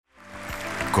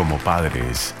Como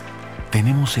padres,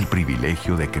 tenemos el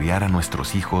privilegio de criar a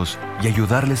nuestros hijos y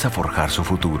ayudarles a forjar su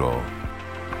futuro.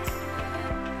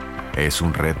 Es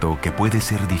un reto que puede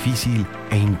ser difícil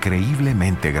e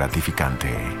increíblemente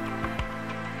gratificante.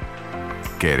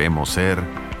 Queremos ser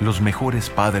los mejores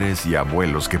padres y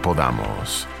abuelos que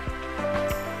podamos.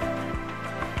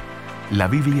 La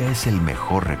Biblia es el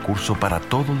mejor recurso para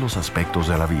todos los aspectos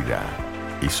de la vida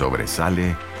y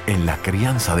sobresale en la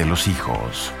crianza de los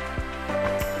hijos.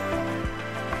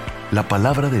 La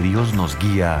palabra de Dios nos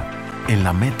guía en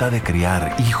la meta de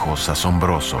criar hijos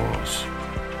asombrosos.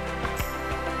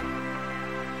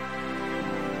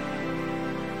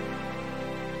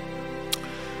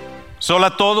 Hola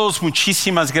a todos,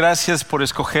 muchísimas gracias por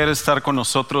escoger estar con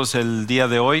nosotros el día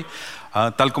de hoy.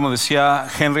 Tal como decía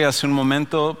Henry hace un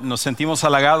momento, nos sentimos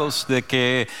halagados de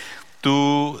que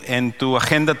tú en tu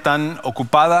agenda tan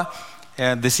ocupada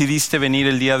decidiste venir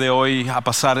el día de hoy a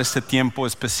pasar este tiempo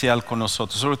especial con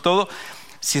nosotros. Sobre todo,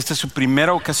 si esta es su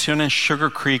primera ocasión en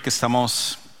Sugar Creek,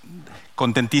 estamos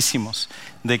contentísimos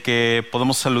de que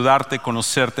podamos saludarte,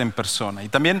 conocerte en persona. Y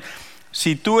también,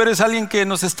 si tú eres alguien que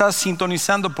nos está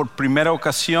sintonizando por primera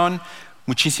ocasión,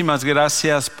 muchísimas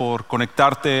gracias por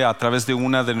conectarte a través de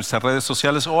una de nuestras redes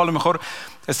sociales, o a lo mejor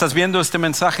estás viendo este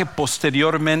mensaje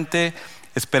posteriormente.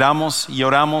 Esperamos y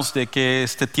oramos de que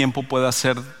este tiempo pueda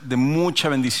ser de mucha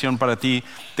bendición para ti,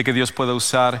 de que Dios pueda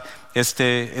usar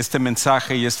este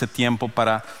mensaje y este tiempo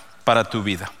para tu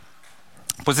vida.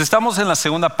 Pues estamos en la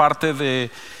segunda parte de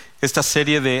esta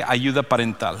serie de ayuda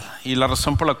parental, y la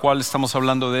razón por la cual estamos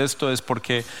hablando de esto es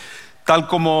porque, tal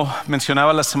como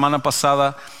mencionaba la semana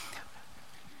pasada,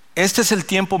 este es el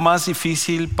tiempo más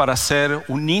difícil para ser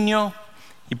un niño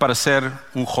y para ser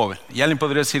un joven. Y alguien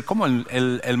podría decir, ¿cómo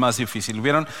el más difícil?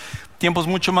 Hubieron tiempos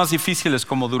mucho más difíciles,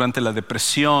 como durante la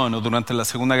depresión o durante la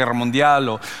Segunda Guerra Mundial,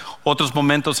 o otros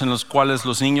momentos en los cuales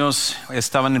los niños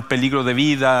estaban en peligro de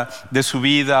vida, de su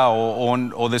vida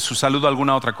o de su salud o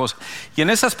alguna otra cosa. Y en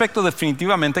ese aspecto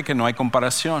definitivamente que no hay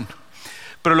comparación.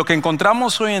 Pero lo que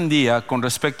encontramos hoy en día con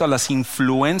respecto a las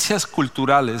influencias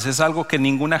culturales es algo que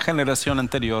ninguna generación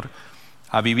anterior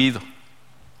ha vivido.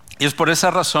 Y es por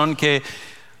esa razón que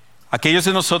aquellos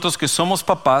de nosotros que somos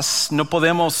papás no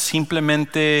podemos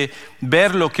simplemente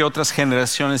ver lo que otras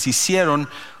generaciones hicieron,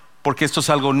 porque esto es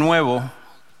algo nuevo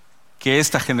que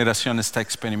esta generación está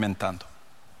experimentando.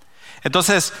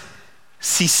 Entonces,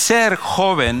 si ser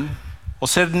joven o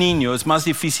ser niño es más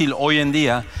difícil hoy en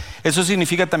día, eso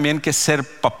significa también que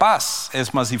ser papás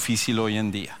es más difícil hoy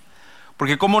en día.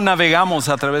 Porque cómo navegamos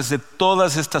a través de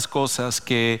todas estas cosas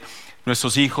que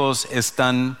nuestros hijos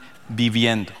están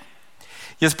viviendo.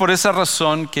 Y es por esa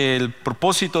razón que el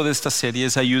propósito de esta serie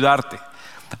es ayudarte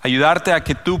a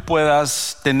que tú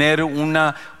puedas tener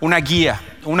una guía,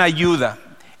 una ayuda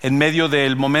en medio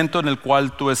del momento en el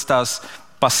cual tú estás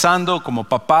pasando como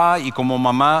papá y como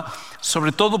mamá,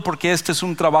 sobre todo porque este es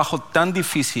un trabajo tan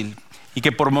difícil y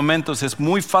que por momentos es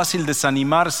muy fácil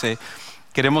desanimarse.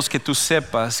 Queremos que tú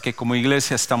sepas que como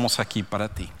iglesia estamos aquí para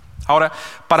ti. Ahora,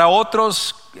 para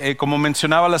otros, como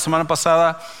mencionaba la semana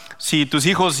pasada, si tus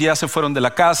hijos ya se fueron de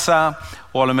la casa,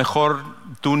 o a lo mejor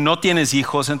tú no tienes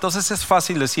hijos, entonces es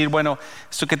fácil decir, bueno,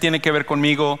 ¿esto qué tiene que ver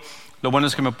conmigo? Lo bueno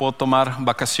es que me puedo tomar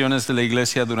vacaciones de la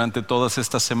iglesia durante todas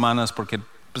estas semanas, porque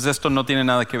pues esto no tiene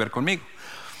nada que ver conmigo.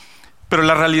 Pero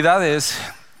la realidad es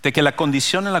de que la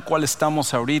condición en la cual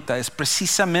estamos ahorita es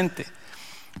precisamente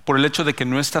por el hecho de que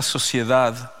nuestra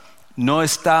sociedad no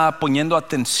está poniendo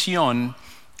atención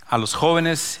a los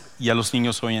jóvenes y a los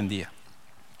niños hoy en día.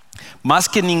 Más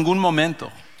que en ningún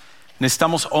momento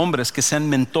necesitamos hombres que sean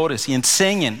mentores y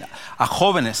enseñen a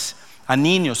jóvenes, a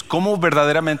niños, cómo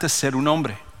verdaderamente ser un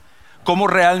hombre, cómo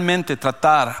realmente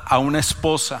tratar a una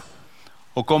esposa,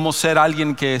 o cómo ser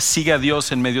alguien que sigue a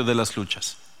Dios en medio de las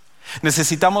luchas.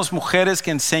 Necesitamos mujeres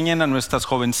que enseñen a nuestras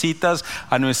jovencitas,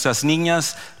 a nuestras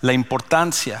niñas, la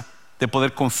importancia de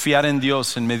poder confiar en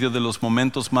Dios en medio de los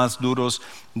momentos más duros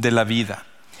de la vida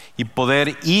y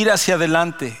poder ir hacia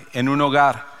adelante en un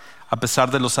hogar a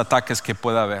pesar de los ataques que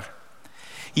pueda haber.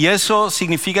 Y eso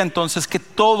significa entonces que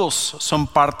todos son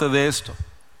parte de esto.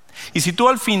 Y si tú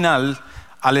al final,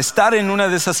 al estar en una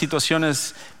de esas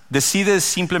situaciones, decides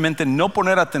simplemente no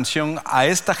poner atención a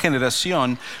esta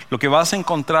generación, lo que vas a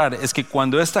encontrar es que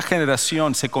cuando esta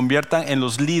generación se convierta en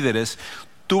los líderes,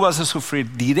 tú vas a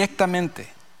sufrir directamente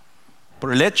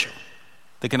por el hecho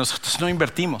de que nosotros no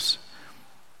invertimos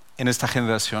en esta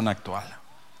generación actual.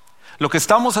 Lo que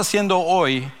estamos haciendo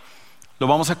hoy lo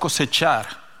vamos a cosechar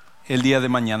el día de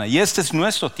mañana, y este es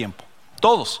nuestro tiempo,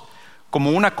 todos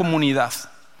como una comunidad,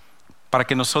 para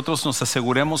que nosotros nos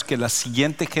aseguremos que la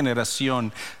siguiente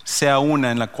generación sea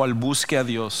una en la cual busque a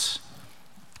Dios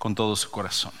con todo su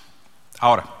corazón.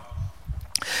 Ahora,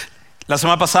 la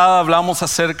semana pasada hablamos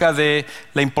acerca de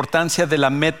la importancia de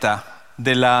la meta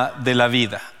de la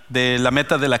vida, de la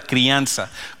meta de la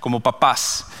crianza como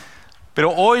papás.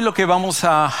 Pero hoy lo que vamos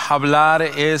a hablar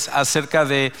es acerca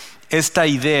de esta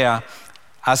idea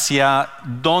hacia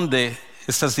dónde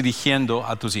estás dirigiendo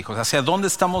a tus hijos, hacia dónde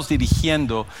estamos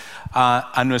dirigiendo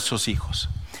a nuestros hijos.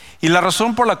 Y la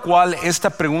razón por la cual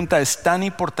esta pregunta es tan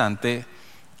importante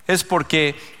es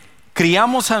porque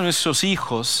criamos a nuestros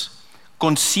hijos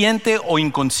consciente o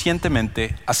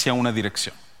inconscientemente hacia una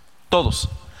dirección. Todos.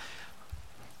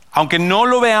 Aunque no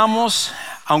lo veamos,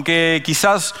 aunque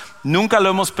quizás nunca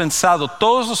lo hemos pensado,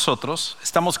 todos nosotros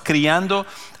estamos criando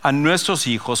a nuestros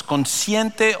hijos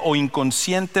consciente o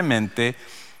inconscientemente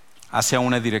hacia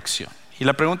una dirección. Y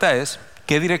la pregunta es,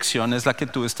 ¿qué dirección es la que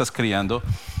tú estás criando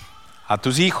a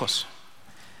tus hijos?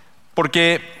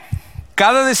 Porque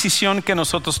cada decisión que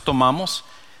nosotros tomamos,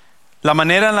 la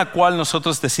manera en la cual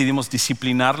nosotros decidimos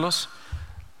disciplinarlos,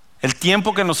 el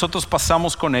tiempo que nosotros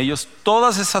pasamos con ellos,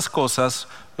 todas esas cosas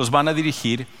los van a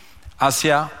dirigir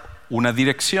hacia una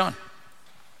dirección.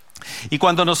 Y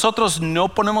cuando nosotros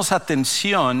no ponemos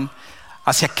atención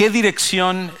hacia qué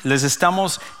dirección les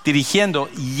estamos dirigiendo,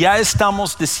 ya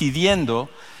estamos decidiendo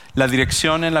la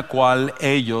dirección en la cual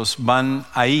ellos van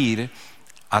a ir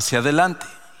hacia adelante.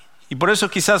 Y por eso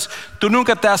quizás tú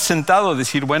nunca te has sentado a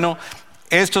decir, bueno,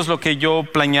 esto es lo que yo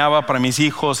planeaba para mis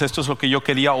hijos, esto es lo que yo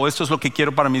quería, o esto es lo que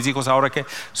quiero para mis hijos ahora que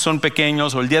son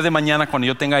pequeños, o el día de mañana cuando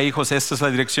yo tenga hijos, esta es la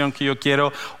dirección que yo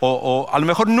quiero, o a lo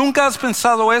mejor nunca has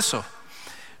pensado eso.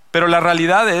 Pero la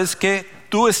realidad es que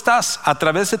tú estás a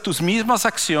través de tus mismas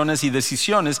acciones y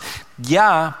decisiones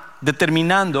ya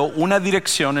determinando una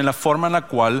dirección en la forma en la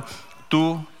cual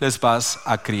tú les vas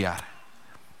a criar.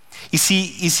 Y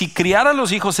si criar a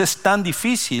los hijos es tan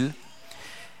difícil,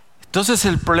 entonces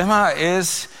el problema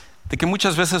es de que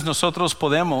muchas veces nosotros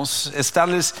podemos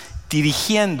estarles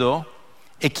dirigiendo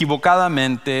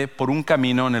equivocadamente por un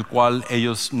camino en el cual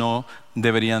ellos no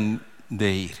deberían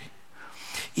de ir.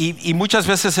 Y muchas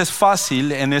veces es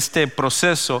fácil en este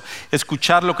proceso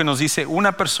escuchar lo que nos dice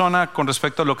una persona con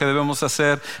respecto a lo que debemos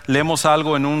hacer. Leemos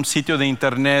algo en un sitio de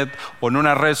internet o en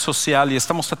una red social y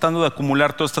estamos tratando de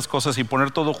acumular todas estas cosas y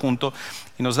poner todo junto,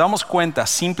 y nos damos cuenta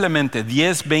simplemente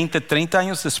 10, 20, 30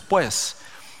 años después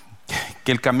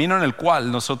que el camino en el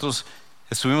cual nosotros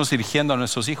estuvimos dirigiendo a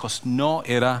nuestros hijos no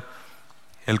era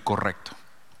el correcto.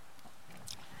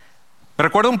 Me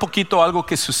recuerda un poquito algo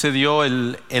que sucedió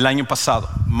el año pasado,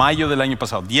 mayo del año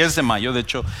pasado, 10 de mayo, de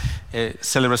hecho,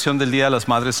 celebración del Día de las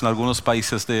Madres en algunos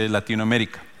países de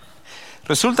Latinoamérica.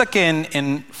 Resulta que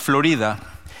en Florida,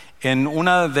 en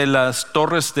una de las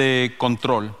torres de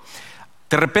control,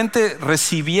 de repente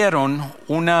recibieron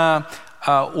una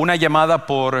llamada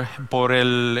por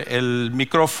el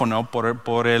micrófono,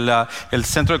 por el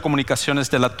centro de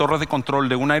comunicaciones de la torre de control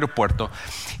de un aeropuerto,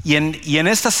 y en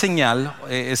esta señal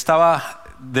estaba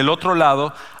del otro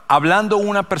lado hablando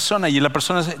una persona, y la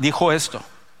persona dijo esto: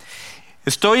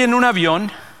 estoy en un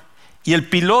avión y el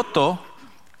piloto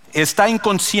está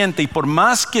inconsciente, y por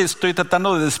más que estoy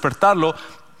tratando de despertarlo,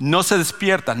 no se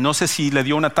despierta. No sé si le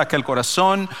dio un ataque al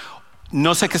corazón,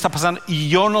 no sé qué está pasando, y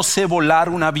yo no sé volar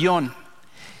un avión.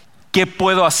 ¿Qué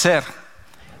puedo hacer?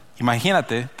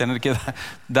 Imagínate tener que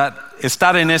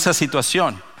estar en esa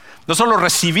situación. No solo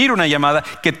recibir una llamada,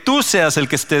 que tú seas el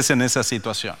que estés en esa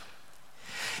situación.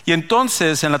 Y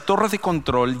entonces en la torre de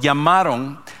control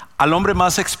llamaron al hombre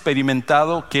más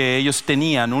experimentado que ellos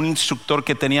tenían, un instructor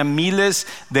que tenía miles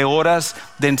de horas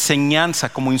de enseñanza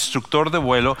como instructor de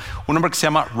vuelo, un hombre que se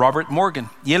llama Robert Morgan.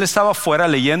 Y él estaba afuera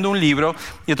leyendo un libro,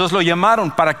 y entonces lo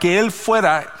llamaron para que él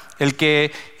fuera el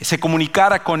que se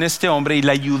comunicara con este hombre y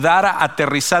le ayudara a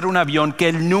aterrizar un avión que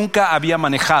él nunca había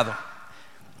manejado.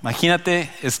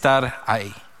 Imagínate estar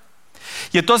ahí.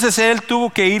 Y entonces él tuvo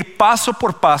que ir paso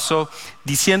por paso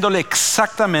diciéndole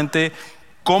exactamente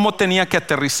cómo tenía que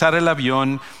aterrizar el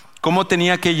avión, cómo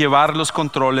tenía que llevar los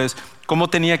controles, cómo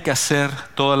tenía que hacer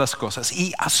todas las cosas.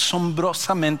 Y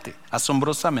asombrosamente,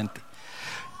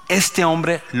 este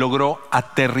hombre logró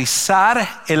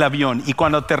aterrizar el avión. Y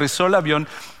cuando aterrizó el avión,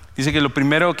 dice que lo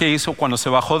primero que hizo cuando se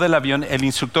bajó del avión, el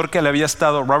instructor que le había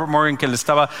estado, Robert Morgan, que le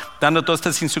estaba dando todas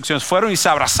estas instrucciones, fueron y se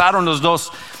abrazaron los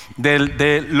dos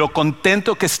de lo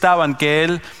contento que estaban que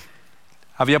él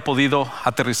había podido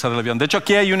aterrizar el avión. De hecho,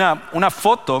 aquí hay una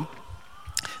foto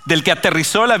del que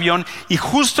aterrizó el avión, y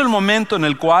justo el momento en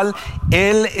el cual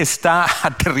él está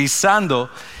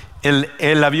aterrizando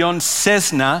el avión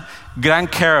Cessna Grand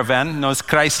Caravan, no es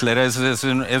Chrysler,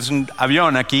 es un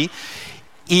avión aquí,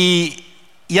 y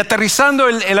Y aterrizando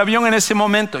el avión en ese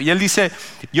momento, y él dice,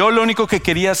 yo lo único que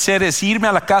quería hacer es irme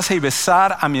a la casa y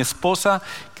besar a mi esposa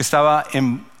que estaba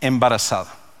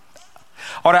embarazada.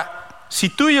 Ahora, si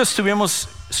tú y yo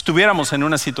estuviéramos en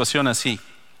una situación así,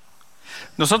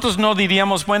 nosotros no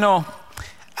diríamos, bueno,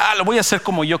 lo voy a hacer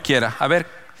como yo quiera. A ver,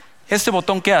 este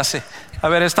botón, ¿qué hace? A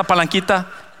ver, esta palanquita,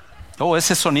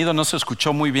 ese sonido no se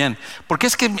escuchó muy bien. Porque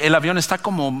es que el avión está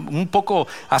como un poco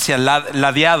hacia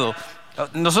ladeado.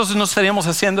 Nosotros no estaríamos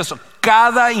haciendo eso.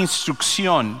 Cada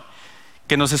instrucción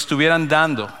que nos estuvieran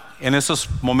dando en esos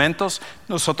momentos,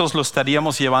 nosotros lo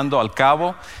estaríamos llevando al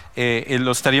cabo,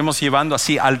 lo estaríamos llevando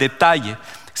así al detalle,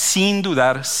 sin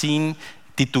dudar, sin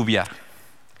titubear.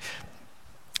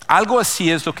 Algo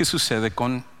así es lo que sucede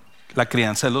con la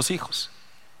crianza de los hijos.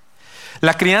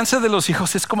 La crianza de los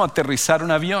hijos es como aterrizar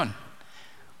un avión.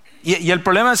 Y el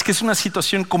problema es que es una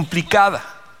situación complicada.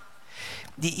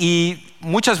 Y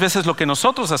muchas veces lo que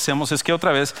nosotros hacemos es que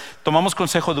otra vez tomamos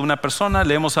consejo de una persona,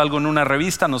 leemos algo en una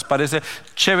revista, nos parece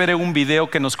chévere un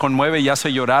video que nos conmueve y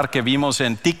hace llorar que vimos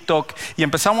en TikTok, y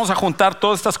empezamos a juntar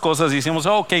todas estas cosas y decimos,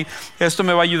 ok, esto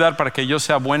me va a ayudar para que yo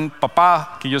sea buen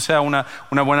papá, que yo sea una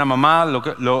buena mamá,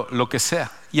 lo que sea.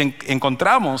 Y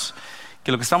encontramos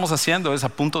que lo que estamos haciendo es a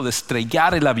punto de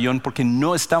estrellar el avión porque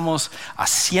no estamos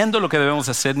haciendo lo que debemos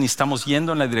hacer ni estamos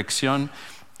yendo en la dirección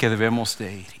que debemos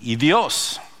de ir. Y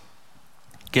Dios,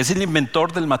 que es el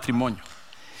inventor del matrimonio,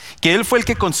 que Él fue el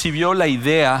que concibió la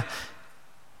idea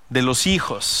de los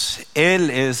hijos, Él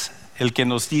es el que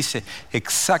nos dice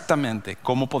exactamente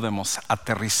cómo podemos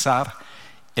aterrizar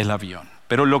el avión.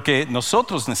 Pero lo que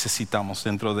nosotros necesitamos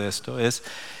dentro de esto es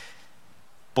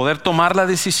poder tomar la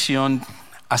decisión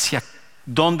hacia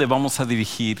dónde vamos a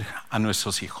dirigir a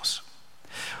nuestros hijos.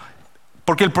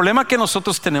 Porque el problema que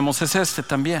nosotros tenemos es este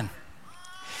también,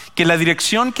 que la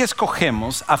dirección que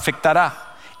escogemos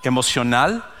afectará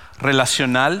emocional,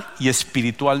 relacional y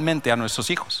espiritualmente a nuestros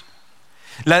hijos.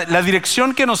 La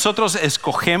dirección que nosotros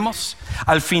escogemos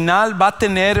al final va a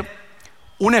tener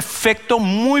un efecto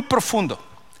muy profundo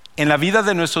en la vida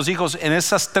de nuestros hijos en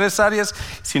esas 3 áreas,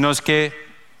 sino es que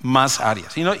más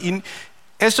áreas. Y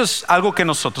esto es algo que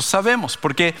nosotros sabemos,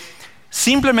 porque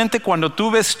simplemente cuando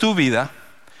tú ves tu vida,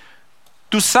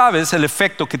 tú sabes el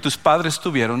efecto que tus padres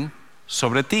tuvieron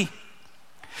sobre ti.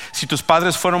 Si tus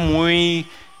padres fueron muy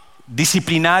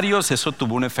disciplinarios, eso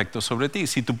tuvo un efecto sobre ti.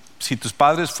 Si tus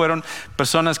padres fueron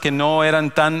personas que no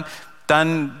eran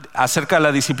tan acerca de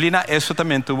la disciplina, eso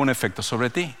también tuvo un efecto sobre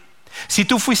ti. Si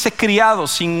tú fuiste criado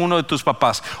sin uno de tus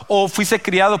papás o fuiste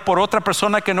criado por otra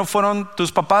persona que no fueron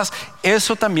tus papás,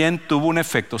 eso también tuvo un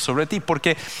efecto sobre ti,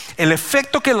 porque el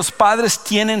efecto que los padres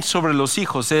tienen sobre los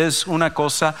hijos es una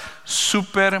cosa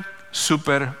súper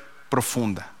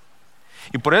profunda.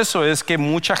 Y por eso es que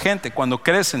mucha gente cuando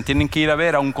crecen tienen que ir a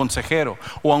ver a un consejero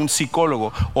o a un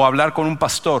psicólogo o hablar con un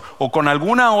pastor o con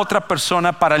alguna otra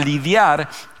persona para lidiar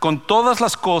con todas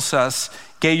las cosas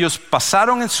que ellos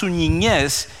pasaron en su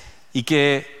niñez y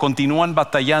que continúan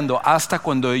batallando hasta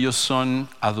cuando ellos son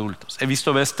adultos. He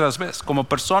visto vez tras vez como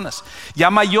personas ya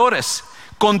mayores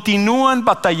continúan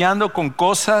batallando con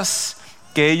cosas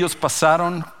que ellos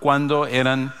pasaron cuando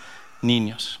eran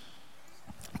niños.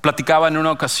 Platicaba en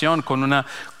una ocasión con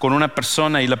una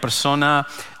persona y la persona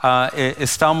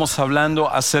estábamos hablando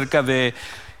acerca de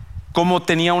cómo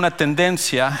tenía una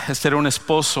tendencia, este era un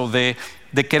esposo, de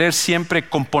querer siempre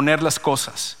componer las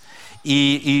cosas.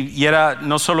 Y era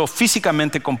no solo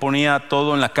físicamente componía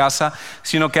todo en la casa,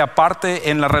 sino que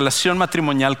aparte en la relación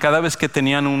matrimonial, cada vez que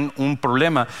tenían un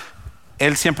problema,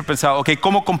 él siempre pensaba, ok,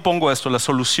 ¿cómo compongo esto? La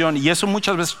solución. Y eso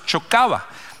muchas veces chocaba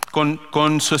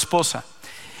con su esposa.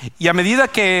 Y a medida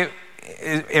que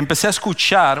empecé a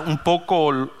escuchar un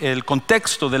poco el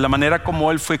contexto de la manera como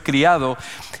él fue criado,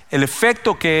 el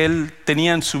efecto que él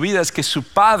tenía en su vida es que su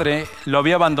padre lo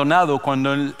había abandonado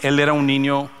cuando él era un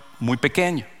niño muy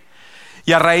pequeño.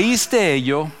 Y a raíz de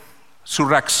ello, su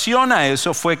reacción a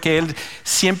eso fue que él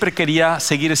siempre quería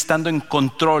seguir estando en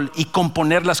control y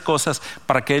componer las cosas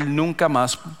para que él nunca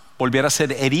más volviera a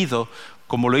ser herido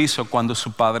como lo hizo cuando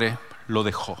su padre lo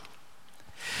dejó.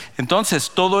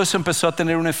 Entonces todo eso empezó a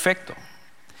tener un efecto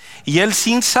y él,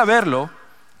 sin saberlo,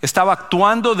 estaba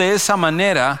actuando de esa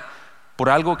manera por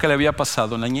algo que le había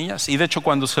pasado en la niñez. Y de hecho,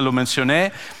 cuando se lo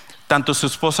mencioné, tanto su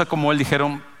esposa como él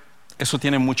dijeron, eso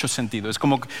tiene mucho sentido. Es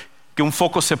como que un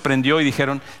foco se prendió y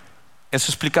dijeron,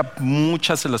 eso explica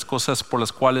muchas de las cosas por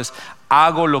las cuales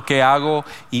hago lo que hago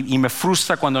y me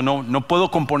frustra cuando no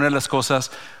puedo componer las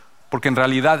cosas, porque en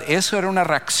realidad eso era una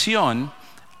reacción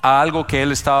a algo que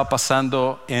él estaba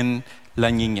pasando en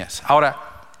la niñez. Ahora,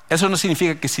 Eso no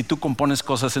significa que si tú compones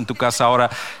cosas en tu casa ahora,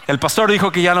 el pastor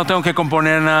dijo que ya no tengo que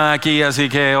componer nada aquí, así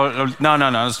que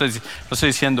no estoy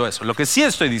diciendo eso. Lo que sí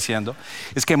estoy diciendo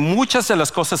es que muchas de las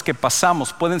cosas que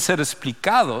pasamos pueden ser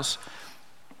explicados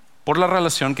por la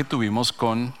relación que tuvimos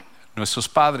con nuestros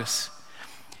padres.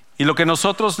 Y lo que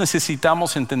nosotros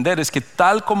necesitamos entender es que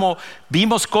tal como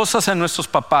vimos cosas en nuestros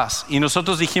papás y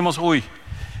nosotros dijimos,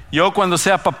 yo cuando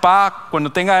sea papá,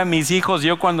 cuando tenga mis hijos,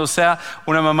 yo cuando sea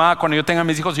una mamá, cuando yo tenga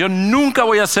mis hijos, yo nunca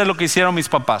voy a hacer lo que hicieron mis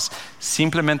papás,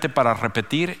 simplemente para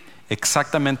repetir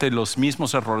exactamente los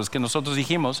mismos errores que nosotros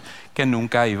dijimos que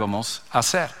nunca íbamos a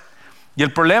hacer. Y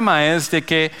el problema es de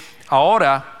que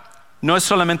ahora no es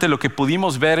solamente lo que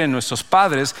pudimos ver en nuestros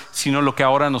padres, sino lo que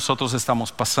ahora nosotros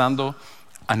estamos pasando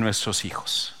a nuestros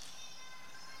hijos.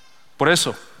 Por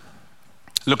eso,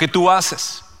 lo que tú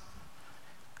haces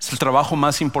es el trabajo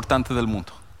más importante del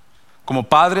mundo. Como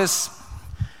padres,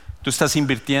 tú estás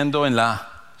invirtiendo en la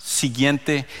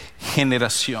siguiente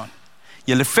generación.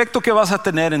 Y el efecto que vas a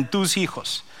tener en tus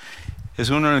hijos es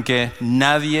uno en el que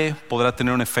nadie podrá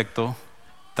tener un efecto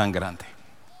tan grande.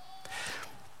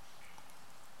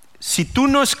 Si tú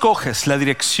no escoges la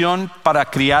dirección para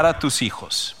criar a tus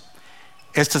hijos,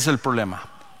 este es el problema.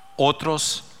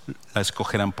 Otros la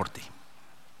escogerán por ti.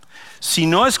 Si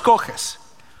no escoges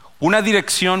una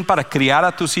dirección para criar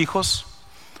a tus hijos,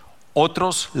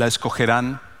 otros la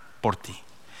escogerán por ti.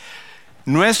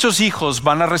 Nuestros hijos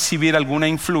van a recibir alguna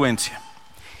influencia.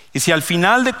 Y si al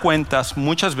final de cuentas,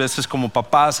 muchas veces como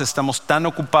papás estamos tan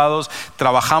ocupados,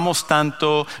 trabajamos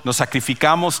tanto, nos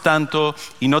sacrificamos tanto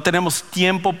y no tenemos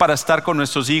tiempo para estar con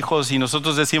nuestros hijos, y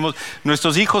nosotros decimos,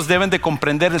 nuestros hijos deben de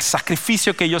comprender el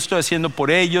sacrificio que yo estoy haciendo por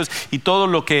ellos y todo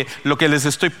lo que les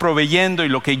estoy proveyendo y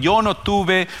lo que yo no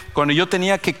tuve cuando yo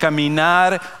tenía que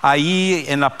caminar ahí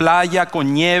en la playa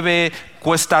con nieve,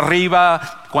 cuesta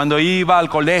arriba, cuando iba al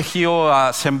colegio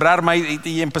a sembrar maíz,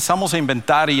 y empezamos a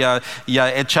inventar y a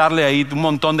echarle ahí un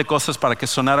montón de cosas para que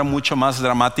sonara mucho más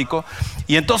dramático.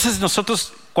 Y entonces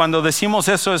nosotros cuando decimos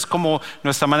eso es como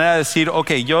nuestra manera de decir,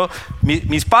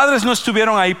 mis padres no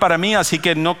estuvieron ahí para mí, así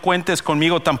que no cuentes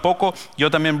conmigo tampoco,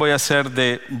 yo también voy a hacer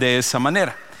de esa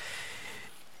manera.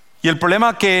 Y el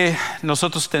problema que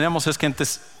nosotros tenemos es que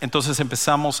entonces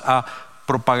empezamos a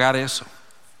propagar eso.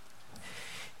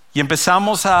 Y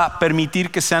empezamos a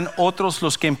permitir que sean otros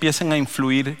los que empiecen a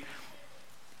influir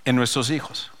en nuestros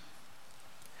hijos.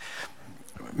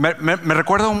 Me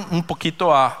recuerda un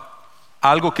poquito a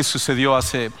algo que sucedió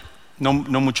hace no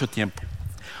mucho tiempo.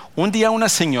 Un día una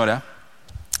señora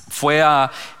fue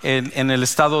en el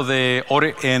estado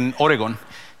en Oregon.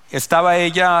 Estaba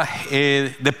ella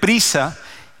deprisa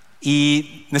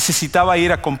y necesitaba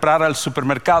ir a comprar al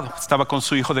supermercado. Estaba con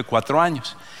su hijo de 4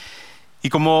 años. Y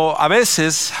como a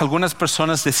veces algunas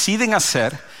personas deciden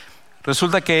hacer,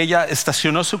 resulta que ella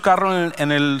estacionó su carro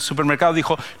en el supermercado.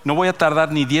 Dijo, no voy a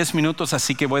tardar ni 10 minutos,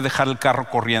 así que voy a dejar el carro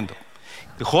corriendo.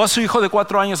 Dejó a su hijo de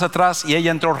 4 años atrás y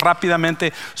ella entró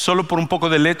rápidamente solo por un poco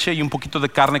de leche y un poquito de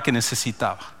carne que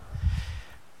necesitaba.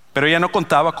 Pero ella no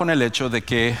contaba con el hecho de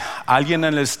que alguien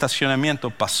en el estacionamiento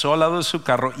pasó al lado de su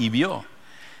carro y vio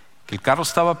que el carro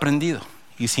estaba prendido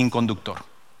y sin conductor.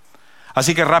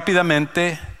 Así que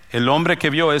rápidamente el hombre que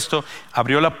vio esto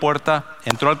abrió la puerta,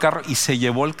 entró al carro y se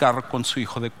llevó el carro con su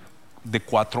hijo de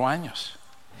 4 años.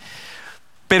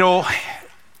 Pero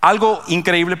algo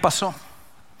increíble pasó.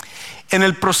 En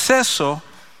el proceso,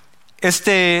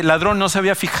 este ladrón no se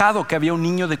había fijado que había un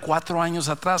niño de 4 años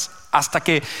atrás, hasta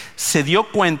que se dio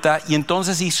cuenta y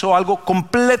entonces hizo algo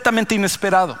completamente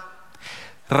inesperado.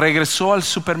 Regresó al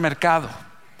supermercado.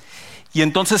 Y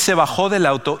entonces se bajó del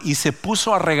auto y se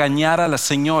puso a regañar a la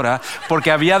señora porque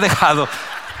había dejado,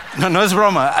 no es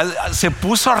broma, se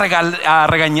puso a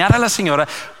regañar a la señora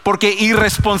porque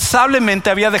irresponsablemente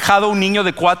había dejado a un niño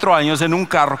de 4 años en un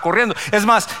carro corriendo. Es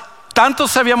más, tanto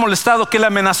se había molestado que le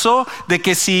amenazó de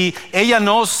que si ella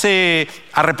no se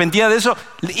arrepentía de eso,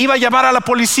 iba a llamar a la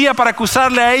policía para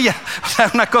acusarle a ella. O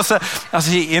sea, una cosa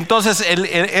así. Y entonces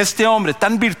este hombre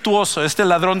tan virtuoso, este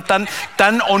ladrón tan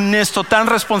honesto, tan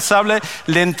responsable,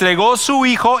 le entregó su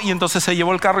hijo y entonces se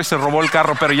llevó el carro y se robó el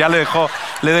carro, pero ya le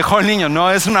dejó el niño.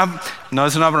 No es una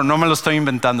broma, no me lo estoy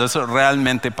inventando, eso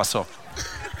realmente pasó.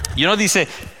 Y uno dice,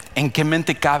 ¿en qué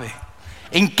mente cabe?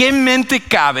 ¿En qué mente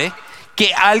cabe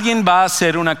que alguien va a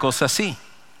hacer una cosa así?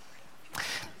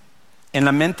 En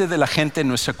la mente de la gente en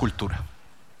nuestra cultura.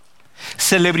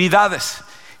 Celebridades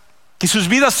que sus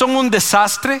vidas son un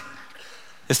desastre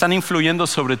están influyendo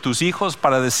sobre tus hijos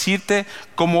para decirte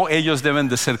cómo ellos deben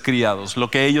de ser criados, lo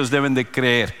que ellos deben de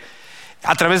creer.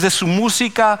 A través de su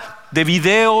música, de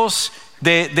videos,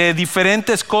 de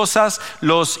diferentes cosas,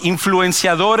 los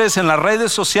influenciadores en las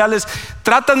redes sociales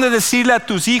tratan de decirle a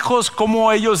tus hijos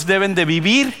cómo ellos deben de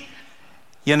vivir,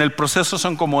 y en el proceso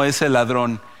son como ese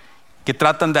ladrón que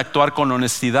tratan de actuar con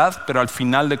honestidad, pero al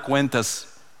final de cuentas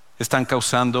están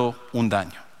causando un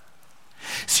daño.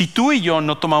 Si tú y yo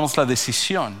no tomamos la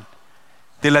decisión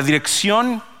de la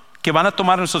dirección que van a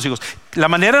tomar nuestros hijos, la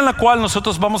manera en la cual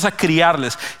nosotros vamos a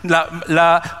criarles,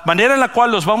 la manera en la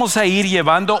cual los vamos a ir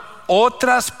llevando,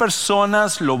 otras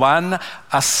personas lo van a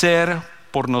hacer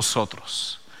por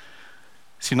nosotros.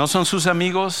 Si no son sus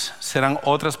amigos, serán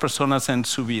otras personas en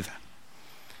su vida.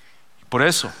 Por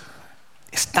eso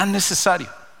es tan necesario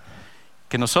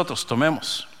que nosotros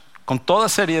tomemos con toda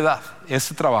seriedad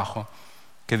este trabajo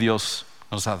que Dios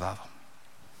nos ha dado.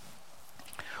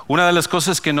 Una de las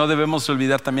cosas que no debemos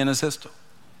olvidar también es esto: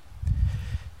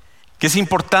 que es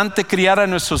importante criar a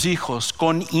nuestros hijos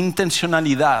con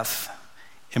intencionalidad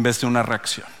en vez de una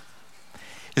reacción.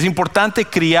 Es importante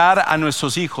criar a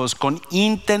nuestros hijos con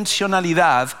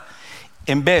intencionalidad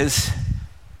en vez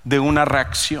de una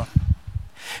reacción.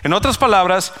 En otras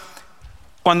palabras,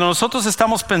 cuando nosotros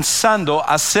estamos pensando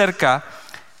acerca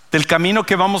del camino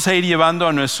que vamos a ir llevando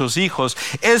a nuestros hijos,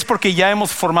 es porque ya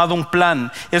hemos formado un plan,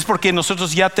 es porque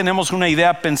nosotros ya tenemos una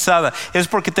idea pensada, es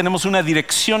porque tenemos una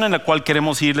dirección en la cual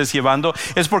queremos irles llevando,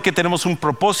 es porque tenemos un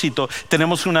propósito,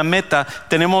 tenemos una meta,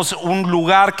 tenemos un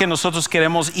lugar que nosotros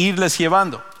queremos irles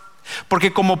llevando.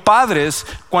 Porque como padres,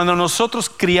 cuando nosotros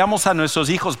criamos a nuestros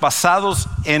hijos basados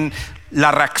en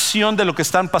la reacción de lo que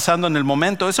están pasando en el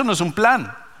momento, eso no es un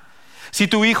plan. Si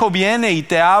tu hijo viene y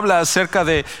te habla acerca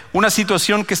de una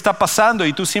situación que está pasando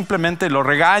y tú simplemente lo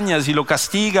regañas y lo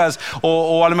castigas,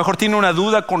 o a lo mejor tiene una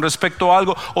duda con respecto a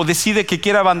algo, o decide que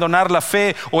quiere abandonar la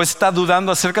fe, o está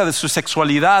dudando acerca de su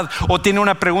sexualidad, o tiene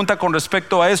una pregunta con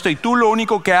respecto a esto, y tú lo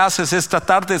único que haces es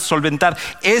tratar de solventar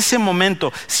ese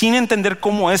momento sin entender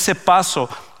cómo ese paso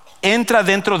entra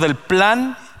dentro del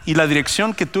plan y la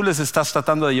dirección que tú les estás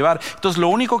tratando de llevar, entonces lo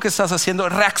único que estás haciendo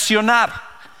es reaccionar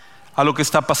a lo que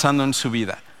está pasando en su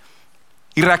vida.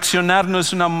 Y reaccionar no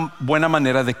es una buena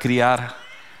manera de criar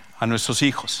a nuestros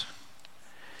hijos.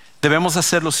 Debemos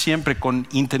hacerlo siempre con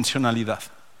intencionalidad.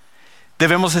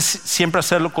 Debemos siempre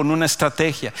hacerlo con una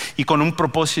estrategia y con un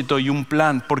propósito y un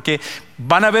plan, porque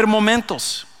van a haber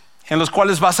momentos en los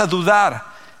cuales vas a dudar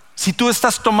si tú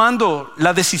estás tomando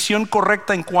la decisión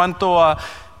correcta en cuanto a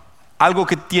algo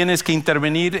que tienes que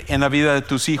intervenir en la vida de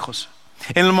tus hijos.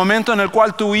 En el momento en el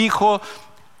cual tu hijo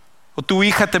o tu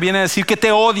hija te viene a decir que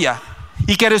te odia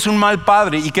y que eres un mal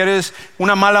padre y que eres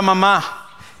una mala mamá,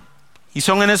 y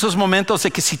son en esos momentos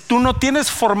de que si tú no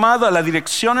tienes formada la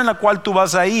dirección en la cual tú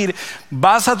vas a ir,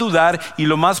 vas a dudar, y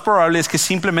lo más probable es que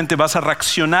simplemente vas a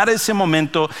reaccionar a ese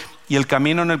momento, y el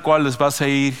camino en el cual les vas a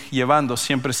ir llevando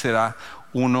siempre será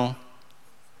uno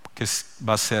que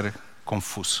va a ser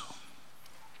confuso.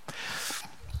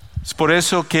 Es por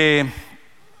eso que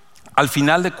al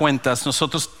final de cuentas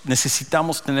nosotros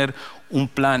necesitamos tener un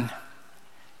plan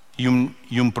y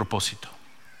un propósito.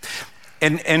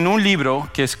 En un libro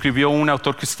que escribió un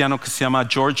autor cristiano que se llama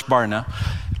George Barna,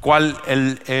 cual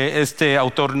este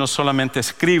autor no solamente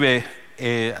escribe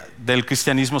del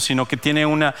cristianismo, sino que tiene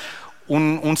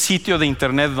un sitio de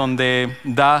internet donde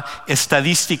da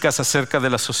estadísticas acerca de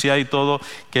la sociedad y todo,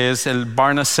 que es el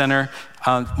Barna Center.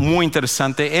 Muy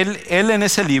interesante. Él en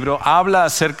ese libro habla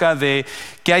acerca de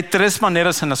que hay 3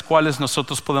 maneras en las cuales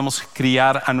nosotros podemos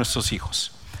criar a nuestros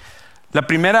hijos. La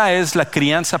primera es la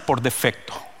crianza por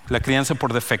defecto. La crianza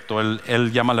por defecto,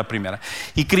 él llama la primera.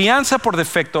 Y crianza por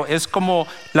defecto es como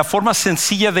la forma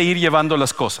sencilla de ir llevando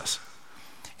las cosas.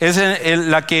 Es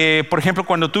la que, por ejemplo,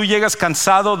 cuando tú llegas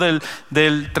cansado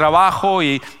del trabajo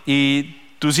y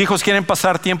tus hijos quieren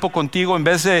pasar tiempo contigo, en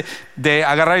vez de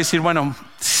agarrar y decir, bueno,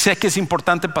 sé que es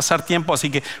importante pasar tiempo,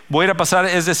 así que voy a ir a pasar,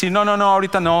 es decir, no,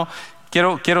 ahorita no,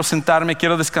 quiero sentarme,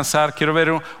 quiero descansar, quiero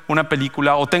ver una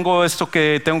película, o tengo esto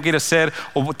que tengo que ir a hacer,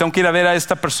 o tengo que ir a ver a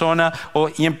esta persona,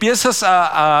 y empiezas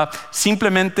a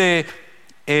simplemente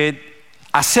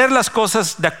hacer las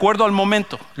cosas de acuerdo al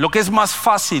momento, lo que es más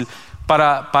fácil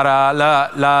para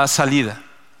la salida.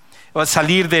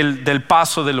 Salir del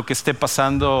paso de lo que esté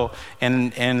pasando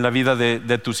en la vida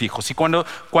de tus hijos. Y cuando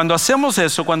hacemos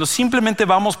eso, cuando simplemente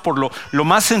vamos por lo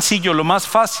más sencillo, lo más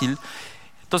fácil,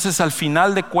 entonces al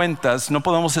final de cuentas no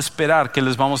podemos esperar que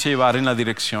les vamos a llevar en la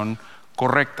dirección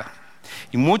correcta.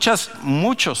 Y muchos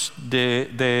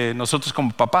de nosotros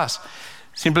como papás,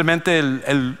 simplemente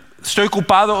estoy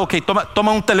ocupado, ok,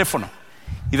 toma un teléfono.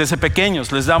 Y desde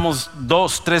pequeños les damos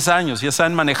 2, 3 años, ya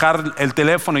saben manejar el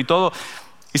teléfono y todo,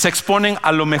 y se exponen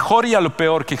a lo mejor y a lo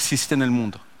peor que existe en el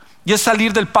mundo. Y es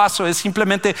salir del paso, es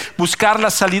simplemente buscar la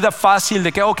salida fácil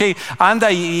de que, ok,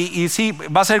 anda y sí,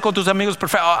 vas a ir con tus amigos,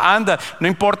 perfecto, anda, no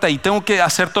importa, y tengo que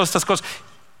hacer todas estas cosas.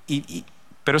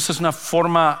 Pero esa es una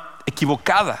forma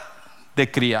equivocada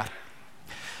de criar.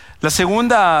 La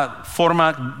segunda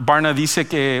forma, Barna dice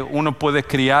que uno puede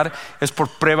criar es por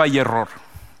prueba y error,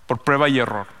 por prueba y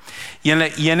error.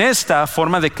 Y en esta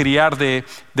forma de criar de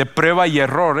prueba y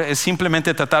error es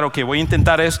simplemente tratar, ok, voy a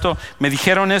intentar esto, me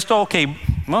dijeron esto, ok,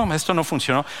 no, esto no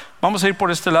funcionó, vamos a ir por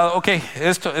este lado, ok,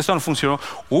 esto no funcionó,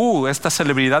 esta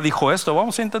celebridad dijo esto,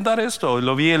 vamos a intentar esto,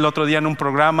 lo vi el otro día en un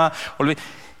programa,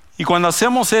 y cuando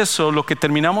hacemos eso, lo que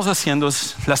terminamos haciendo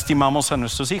es lastimamos a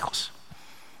nuestros hijos.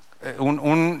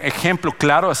 Un ejemplo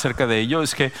claro acerca de ello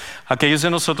es que aquellos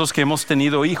de nosotros que hemos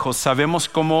tenido hijos sabemos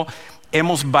cómo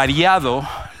hemos variado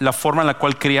la forma en la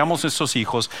cual criamos a nuestros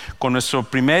hijos con nuestro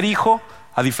primer hijo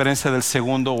a diferencia del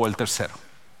segundo o el tercero.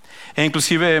 E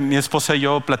inclusive mi esposa y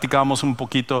yo platicábamos un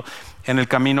poquito en el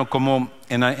camino como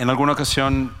en alguna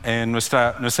ocasión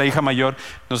nuestra hija mayor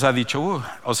nos ha dicho,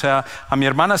 o sea, a mi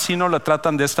hermana sí no la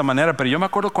tratan de esta manera, pero yo me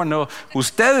acuerdo cuando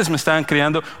ustedes me estaban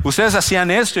criando, ustedes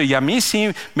hacían esto y a mí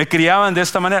sí me criaban de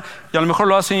esta manera, y a lo mejor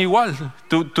lo hacen igual.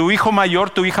 Tu hijo mayor,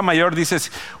 tu hija mayor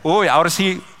dices, ahora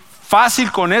sí,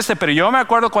 fácil con pero yo me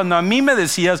acuerdo cuando a mí me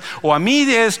decías, o a mí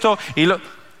de esto,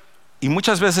 y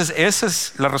muchas veces esa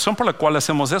es la razón por la cual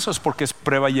hacemos eso, es porque es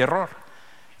prueba y error.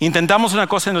 Intentamos una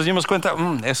cosa y nos dimos cuenta,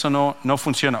 eso no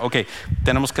funciona. Ok,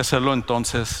 tenemos que hacerlo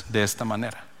entonces de esta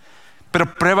manera.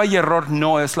 Pero prueba y error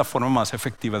no es la forma más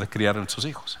efectiva de criar a nuestros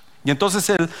hijos. Y entonces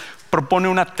él propone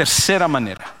una tercera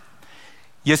manera.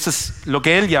 Y esto es lo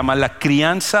que él llama la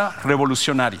crianza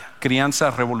revolucionaria. Crianza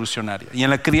revolucionaria. Y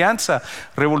en la crianza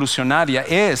revolucionaria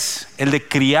es el de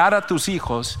criar a tus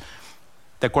hijos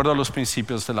de acuerdo a los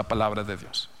principios de la palabra de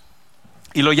Dios.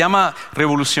 Y lo llama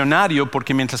revolucionario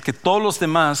porque mientras que todos los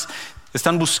demás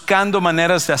están buscando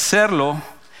maneras de hacerlo,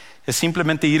 es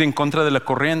simplemente ir en contra de la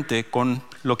corriente con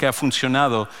lo que ha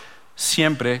funcionado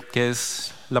siempre, que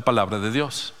es la palabra de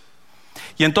Dios.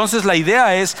 Y entonces la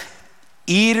idea es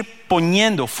ir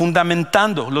poniendo,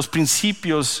 fundamentando los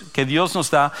principios que Dios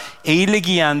nos da e irle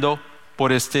guiando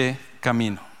por este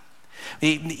camino.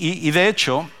 Y de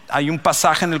hecho hay un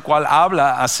pasaje en el cual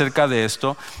habla acerca de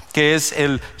esto, que es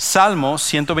el Salmo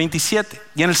 127.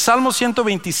 Y en el Salmo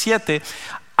 127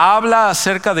 habla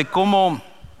acerca de cómo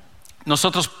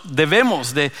nosotros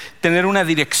debemos de tener una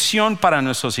dirección para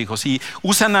nuestros hijos, y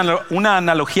usan una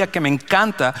analogía que me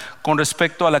encanta con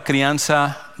respecto a la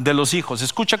crianza de los hijos.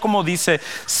 Escucha cómo dice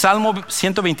Salmo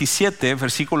 127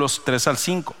 versículos 3 al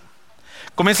 5.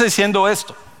 Comienza diciendo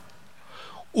esto: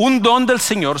 un don del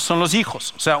Señor son los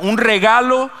hijos, o sea, un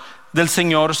regalo del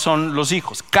Señor son los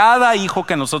hijos. Cada hijo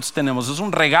que nosotros tenemos es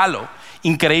un regalo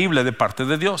increíble de parte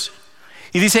de Dios.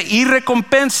 Y dice, y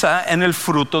recompensa en el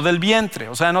fruto del vientre.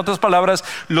 O sea, en otras palabras,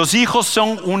 los hijos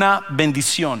son una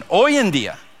bendición. Hoy en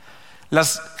día,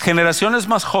 las generaciones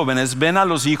más jóvenes ven a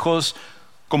los hijos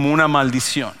como una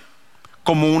maldición,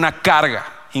 como una carga.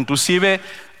 Inclusive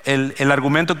el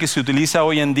argumento que se utiliza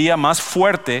hoy en día más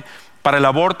fuerte para el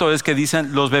aborto es que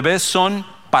dicen los bebés son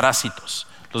parásitos.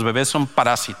 Los bebés son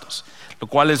parásitos, lo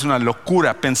cual es una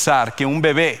locura pensar que un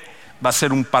bebé va a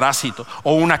ser un parásito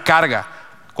o una carga,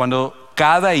 cuando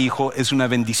cada hijo es una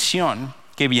bendición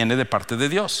que viene de parte de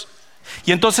Dios.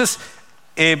 Y entonces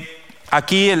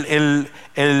aquí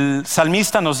el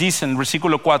salmista nos dice en el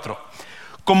versículo 4: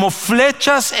 como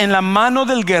flechas en la mano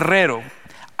del guerrero,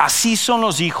 así son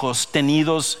los hijos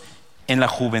tenidos en la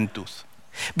juventud.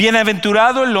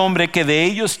 Bienaventurado el hombre que de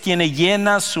ellos tiene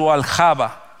llena su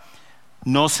aljaba,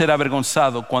 no será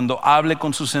avergonzado cuando hable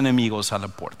con sus enemigos a la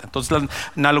puerta. Entonces la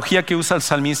analogía que usa el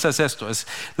salmista es esto: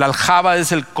 la aljaba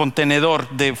es el contenedor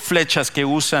de flechas que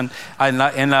usan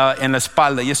en la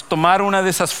espalda, y es tomar una de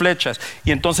esas flechas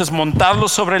y entonces montarlo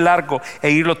sobre el arco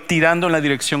e irlo tirando en la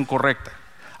dirección correcta.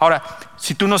 Ahora,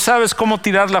 si tú no sabes cómo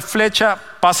tirar la flecha,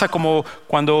 pasa como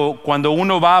cuando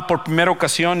uno va por primera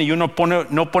ocasión y uno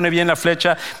no pone bien la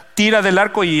flecha, tira del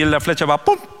arco y la flecha va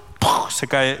 ¡pum! ¡Pum! Se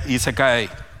cae ahí.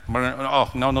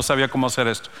 No sabía cómo hacer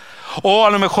esto. O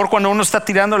a lo mejor cuando uno está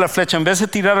tirando la flecha, en vez de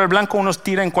tirar al blanco, uno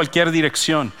tira en cualquier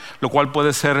dirección, lo cual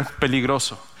puede ser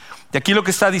peligroso. Y aquí lo que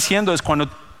está diciendo es, cuando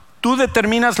tú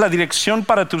determinas la dirección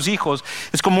para tus hijos,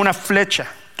 es como una flecha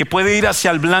que puede ir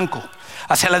hacia el blanco,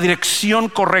 hacia la dirección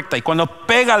correcta, y cuando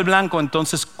pega al blanco,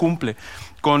 entonces cumple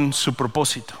con su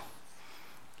propósito.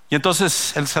 Y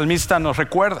entonces el salmista nos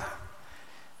recuerda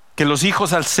que los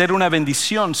hijos, al ser una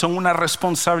bendición, son una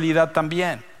responsabilidad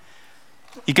también,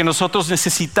 y que nosotros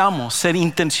necesitamos ser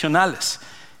intencionales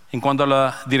en cuanto a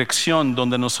la dirección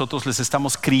donde nosotros les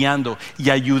estamos criando y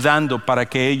ayudando para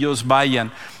que ellos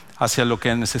vayan hacia lo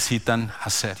que necesitan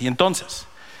hacer. Y entonces,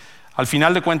 al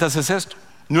final de cuentas es esto: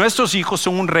 nuestros hijos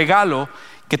son un regalo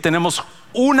que tenemos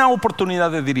una oportunidad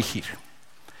de dirigir.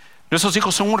 Nuestros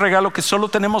hijos son un regalo que solo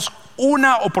tenemos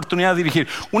una oportunidad de dirigir.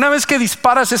 Una vez que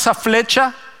disparas esa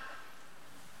flecha,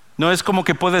 no es como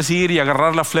que puedes ir y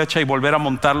agarrar la flecha y volver a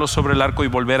montarlo sobre el arco y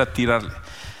volver a tirarle.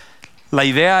 La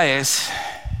idea es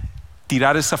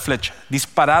tirar esa flecha,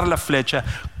 disparar la flecha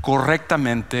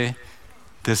correctamente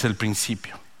desde el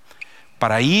principio,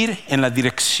 para ir en la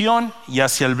dirección y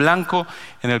hacia el blanco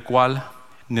en el cual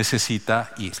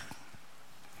necesita ir.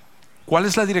 ¿Cuál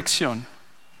es la dirección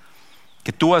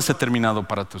que tú has determinado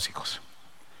para tus hijos?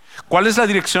 ¿Cuál es la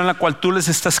dirección en la cual tú les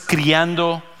estás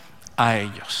criando a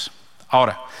ellos?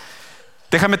 Ahora,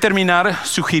 déjame terminar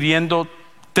sugiriendo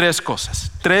tres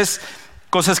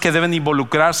cosas que deben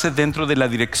involucrarse dentro de la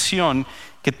dirección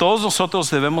que todos nosotros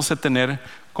debemos de tener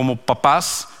como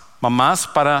papás, mamás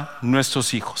para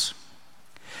nuestros hijos.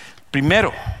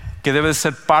 Primero, que debe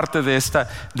ser parte de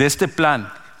este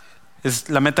plan, es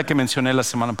la meta que mencioné la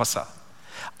semana pasada: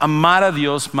 amar a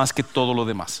Dios más que todo lo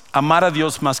demás. Amar a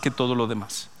Dios más que todo lo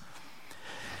demás.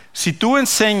 Si tú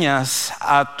enseñas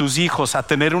a tus hijos a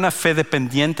tener una fe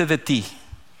dependiente de ti,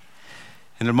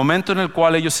 en el momento en el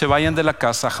cual ellos se vayan de la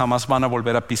casa, jamás van a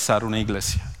volver a pisar una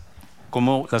iglesia,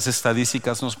 como las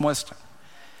estadísticas nos muestran.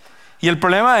 Y el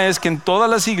problema es que en todas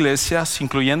las iglesias,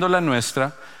 incluyendo la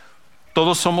nuestra,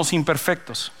 todos somos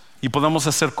imperfectos y podemos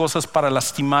hacer cosas para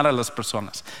lastimar a las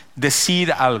personas,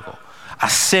 decir algo,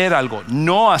 hacer algo,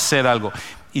 no hacer algo,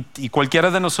 y cualquiera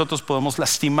de nosotros podemos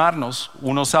lastimarnos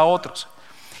unos a otros.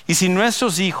 Y si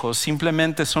nuestros hijos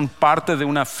simplemente son parte de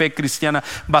una fe cristiana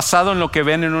basado en lo que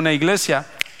ven en una iglesia,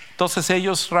 entonces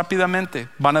ellos rápidamente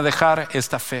van a dejar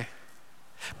esta fe.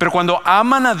 Pero cuando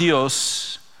aman a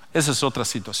Dios, esa es otra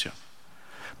situación,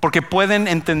 porque pueden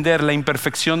entender la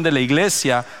imperfección de la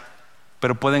iglesia,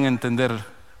 pero pueden entender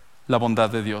la bondad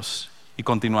de Dios y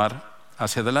continuar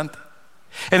hacia adelante.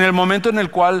 En el momento en el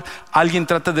cual alguien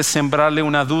trata de sembrarle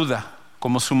una duda,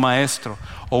 como su maestro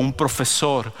o un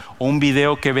profesor o un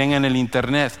video que ven en el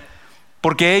internet,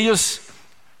 porque ellos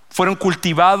fueron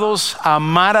cultivados a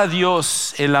amar a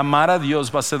Dios, el amar a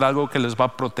Dios va a ser algo que les va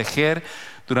a proteger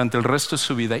durante el resto de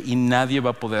su vida y nadie va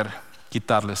a poder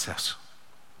quitarles eso.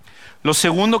 Lo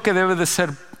segundo que debe de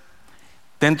ser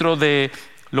dentro de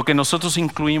lo que nosotros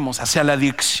incluimos hacia la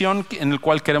dirección en la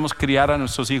cual queremos criar a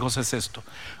nuestros hijos es esto: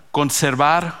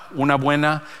 conservar una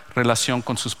buena relación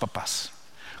con sus papás.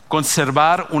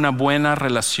 Conservar una buena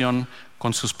relación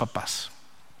con sus papás.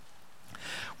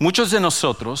 Muchos de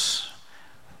nosotros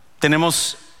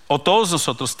tenemos, o todos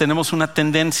nosotros tenemos una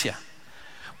tendencia.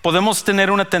 Podemos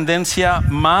tener una tendencia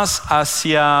más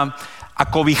hacia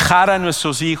acobijar a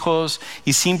nuestros hijos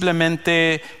y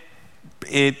simplemente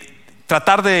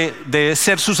tratar de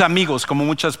ser sus amigos, como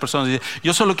muchas personas dicen: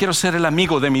 yo solo quiero ser el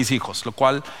amigo de mis hijos, lo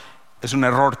cual es un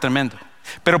error tremendo.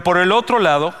 Pero por el otro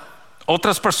lado,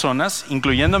 otras personas,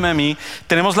 incluyéndome a mí,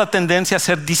 tenemos la tendencia a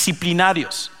ser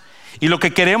disciplinarios. Y lo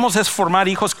que queremos es formar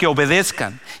hijos que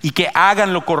obedezcan y que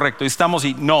hagan lo correcto. Y estamos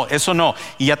no, eso no.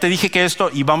 Y ya te dije que esto,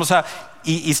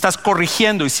 y estás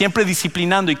corrigiendo y siempre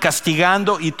disciplinando y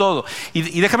castigando y todo.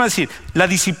 Y déjame decir, la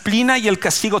disciplina y el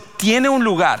castigo tiene un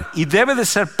lugar y debe de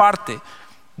ser parte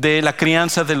de la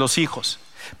crianza de los hijos.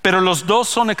 Pero los dos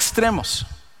son extremos.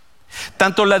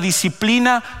 Tanto la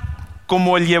disciplina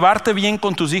como el llevarte bien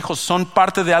con tus hijos son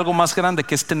parte de algo más grande,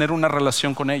 que es tener una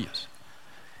relación con ellos.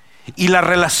 Y la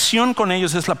relación con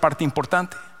ellos es la parte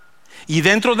importante. Y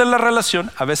dentro de la relación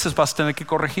a veces vas a tener que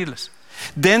corregirles.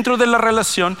 Dentro de la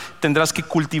relación tendrás que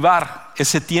cultivar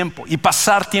ese tiempo y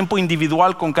pasar tiempo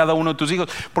individual con cada uno de tus hijos,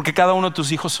 porque cada uno de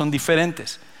tus hijos son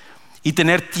diferentes. Y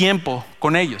tener tiempo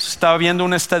con ellos. Estaba viendo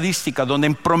una estadística donde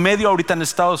en promedio ahorita en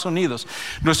Estados Unidos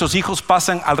nuestros hijos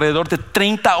pasan alrededor de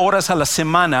 30 horas a la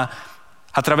semana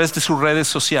a través de sus redes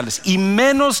sociales y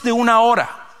menos de 1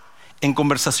 hora en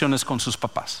conversaciones con sus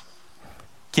papás.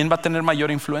 ¿Quién va a tener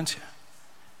mayor influencia?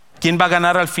 ¿Quién va a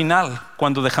ganar al final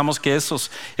cuando dejamos que esos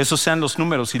sean los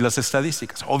números y las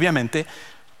estadísticas? Obviamente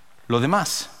lo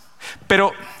demás.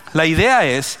 Pero la idea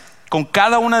es, con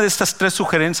cada una de estas 3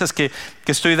 sugerencias que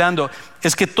estoy dando,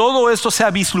 es que todo esto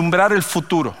sea vislumbrar el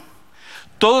futuro.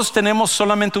 Todos tenemos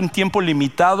solamente un tiempo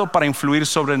limitado para influir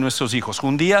sobre nuestros hijos.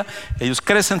 Un día ellos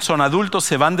crecen, son adultos,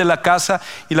 se van de la casa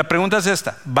y la pregunta es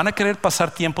esta: ¿van a querer pasar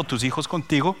tiempo tus hijos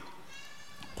contigo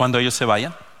cuando ellos se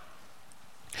vayan?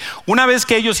 Una vez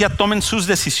que ellos ya tomen sus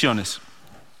decisiones,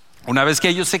 una vez que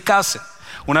ellos se casen,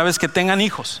 una vez que tengan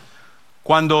hijos,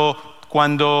 cuando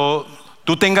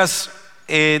tú tengas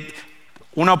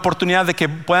una oportunidad de que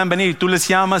puedan venir y tú les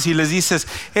llamas y les dices,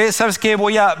 ¿sabes qué?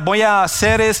 Voy a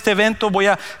hacer este evento,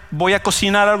 voy a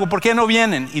cocinar algo, ¿por qué no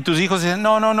vienen? Y tus hijos dicen,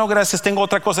 no, gracias, tengo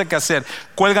otra cosa que hacer.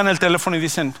 Cuelgan el teléfono y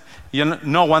dicen, yo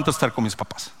no aguanto estar con mis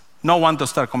papás, no aguanto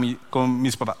estar con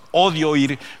mis papás, odio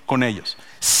ir con ellos.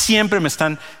 Siempre me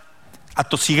están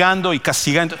atosigando y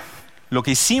castigando. Lo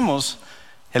que hicimos,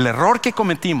 el error que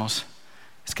cometimos,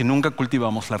 es que nunca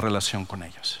cultivamos la relación con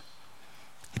ellos.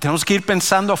 Y tenemos que ir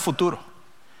pensando a futuro.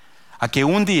 A que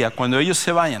un día, cuando ellos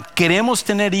se vayan, queremos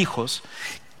tener hijos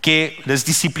que les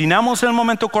disciplinamos en el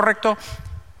momento correcto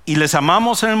y les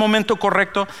amamos en el momento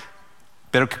correcto,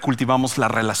 pero que cultivamos la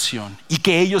relación y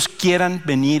que ellos quieran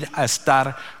venir a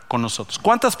estar con nosotros.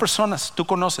 ¿Cuántas personas tú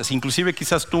conoces? Inclusive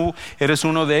quizás tú eres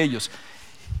uno de ellos,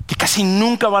 que casi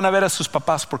nunca van a ver a sus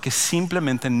papás porque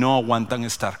simplemente no aguantan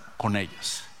estar con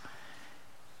ellos.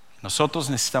 Nosotros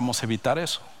necesitamos evitar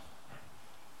eso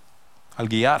al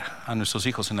guiar a nuestros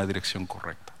hijos en la dirección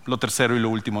correcta. Lo tercero y lo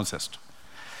último es esto.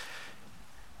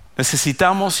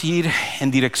 Necesitamos ir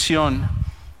en dirección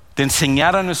de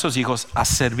enseñar a nuestros hijos a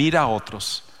servir a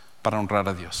otros para honrar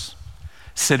a Dios.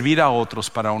 Servir a otros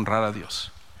para honrar a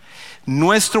Dios.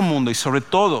 Nuestro mundo y sobre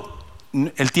todo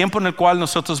el tiempo en el cual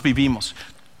nosotros vivimos,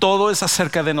 todo es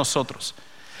acerca de nosotros.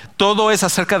 Todo es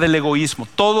acerca del egoísmo.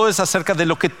 Todo es acerca de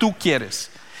lo que tú quieres.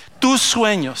 Tus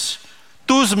sueños,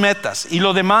 tus metas y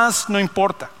lo demás no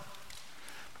importa.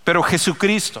 Pero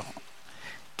Jesucristo,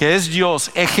 que es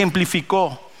Dios,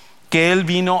 ejemplificó que Él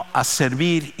vino a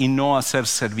servir y no a ser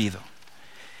servido.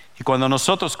 Y cuando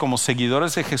nosotros como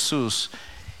seguidores de Jesús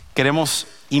queremos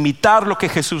imitar lo que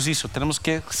Jesús hizo, tenemos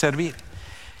que servir.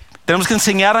 Tenemos que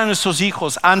enseñar a nuestros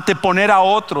hijos a anteponer a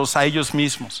otros a ellos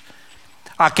mismos,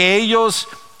 a que ellos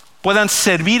puedan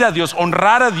servir a Dios,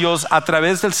 honrar a Dios a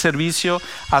través del servicio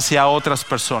hacia otras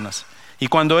personas. Y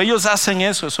cuando ellos hacen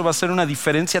eso, eso va a ser una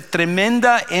diferencia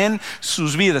tremenda en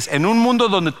sus vidas. En un mundo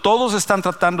donde todos están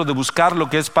tratando de buscar lo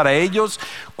que es para ellos,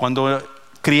 cuando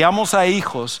criamos a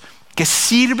hijos que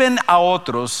sirven a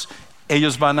otros,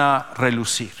 ellos van a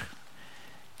relucir.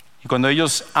 Y cuando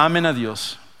ellos amen a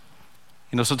Dios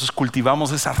y nosotros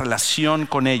cultivamos esa relación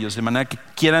con ellos, de manera que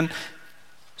quieran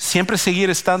siempre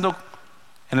seguir estando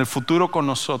en el futuro con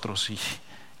nosotros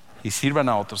y sirvan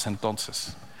a otros,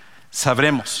 entonces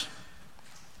sabremos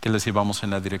que les llevamos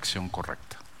en la dirección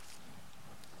correcta.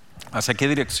 ¿Hacia qué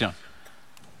dirección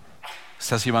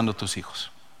estás llevando a tus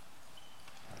hijos?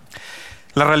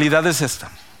 La realidad es esta: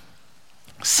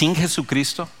 sin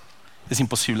Jesucristo es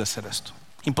imposible hacer esto.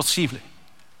 Imposible.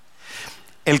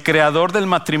 El creador del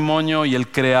matrimonio y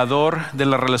el creador de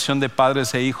la relación de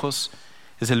padres e hijos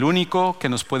es el único que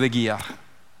nos puede guiar.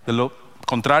 De lo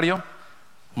contrario,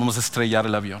 vamos a estrellar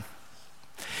el avión.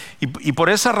 Y por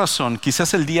esa razón,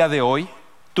 quizás el día de hoy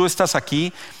tú estás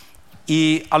aquí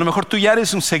y a lo mejor tú ya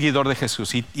eres un seguidor de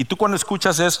Jesús y tú cuando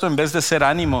escuchas esto, en vez de ser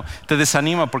ánimo, te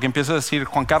desanima porque empiezas a decir,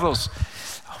 Juan Carlos,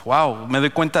 wow, me doy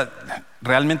cuenta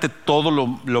realmente todo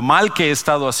lo mal que he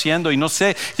estado haciendo y no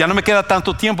sé, ya no me queda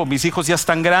tanto tiempo, mis hijos ya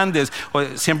están grandes,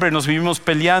 siempre nos vivimos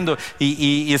peleando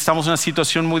y estamos en una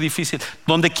situación muy difícil.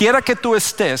 Donde quiera que tú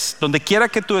estés,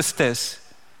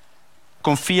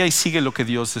 confía y sigue lo que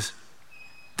Dios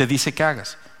te dice que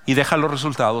hagas y deja los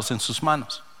resultados en sus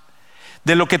manos.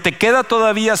 De lo que te queda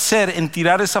todavía hacer en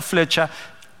tirar esa flecha,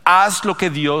 haz lo que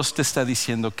Dios te está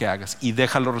diciendo que hagas y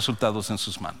deja los resultados en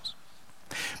sus manos.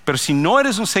 Pero si no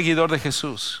eres un seguidor de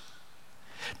Jesús,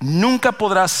 nunca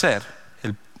podrás ser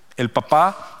el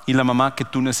papá y la mamá que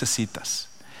tú necesitas.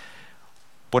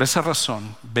 Por esa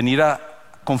razón, venir a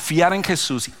confiar en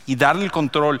Jesús y darle el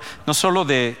control no solo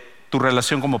de tu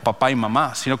relación como papá y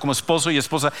mamá, sino como esposo y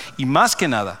esposa, y más que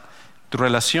nada tu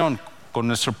relación con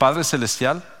nuestro Padre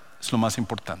Celestial es lo más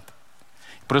importante.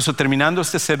 Por eso, terminando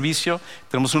este servicio,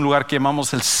 tenemos un lugar que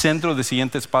llamamos el Centro de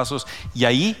Siguientes Pasos, y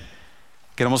ahí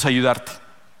queremos ayudarte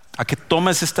a que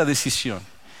tomes esta decisión,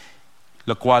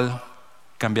 lo cual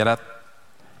cambiará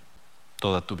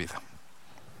toda tu vida.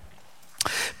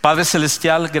 Padre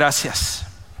Celestial, gracias,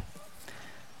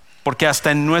 porque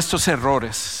hasta en nuestros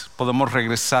errores podemos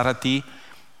regresar a ti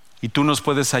y tú nos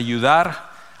puedes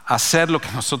ayudar a hacer lo que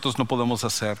nosotros no podemos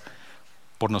hacer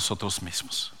por nosotros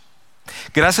mismos.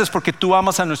 Gracias porque tú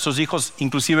amas a nuestros hijos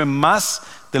inclusive más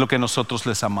de lo que nosotros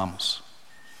les amamos.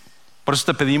 Por eso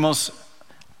te pedimos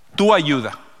tu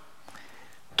ayuda,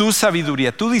 tu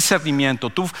sabiduría, tu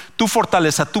discernimiento, tu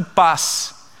fortaleza, tu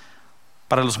paz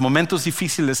para los momentos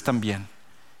difíciles también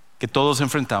que todos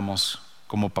enfrentamos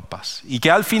como papás, y que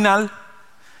al final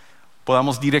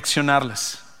podamos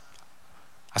direccionarles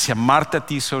hacia amarte a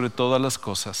ti sobre todas las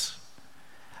cosas,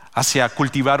 hacia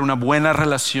cultivar una buena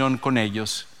relación con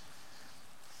ellos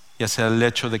y hacia el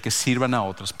hecho de que sirvan a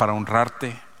otros para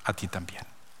honrarte a ti también.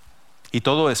 Y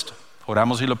todo esto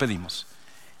oramos y lo pedimos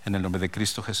en el nombre de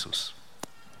Cristo Jesús.